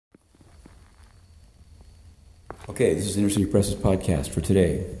Okay, this is Inner City Press's podcast for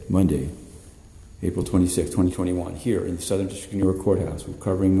today, Monday, April 26, 2021, here in the Southern District of New York Courthouse. We're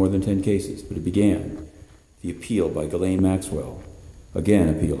covering more than 10 cases, but it began the appeal by Ghislaine Maxwell, again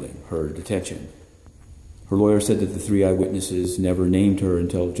appealing her detention. Her lawyer said that the three eyewitnesses never named her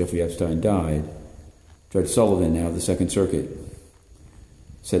until Jeffrey Epstein died. Judge Sullivan, now of the Second Circuit,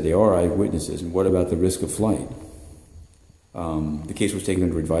 said they are eyewitnesses, and what about the risk of flight? The case was taken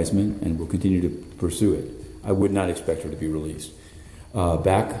under advisement and will continue to pursue it. I would not expect her to be released.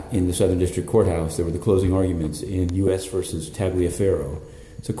 Back in the Southern District Courthouse, there were the closing arguments in U.S. versus Tagliaferro.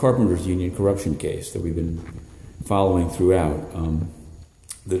 It's a carpenters union corruption case that we've been following throughout.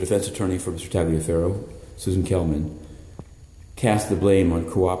 The defense attorney for Mr. Tagliaferro, Susan Kelman, cast the blame on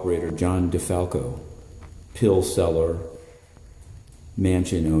cooperator John DeFalco, pill seller,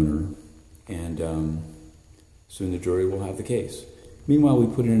 mansion owner, and soon the jury will have the case. Meanwhile,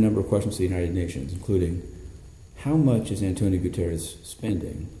 we put in a number of questions to the United Nations, including how much is Antonio Guterres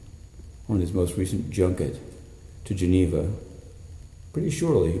spending on his most recent junket to Geneva, pretty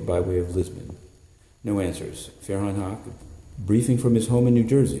surely by way of Lisbon? No answers. Farhan Haq, briefing from his home in New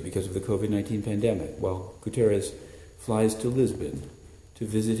Jersey because of the COVID-19 pandemic, while Guterres flies to Lisbon to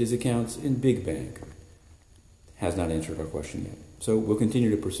visit his accounts in Big Bank, has not answered our question yet. So we'll continue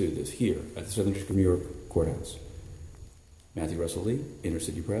to pursue this here at the Southern District of New York Courthouse. Matthew Russell Lee, Inner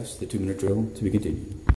City Press, the 2-minute drill to be continued.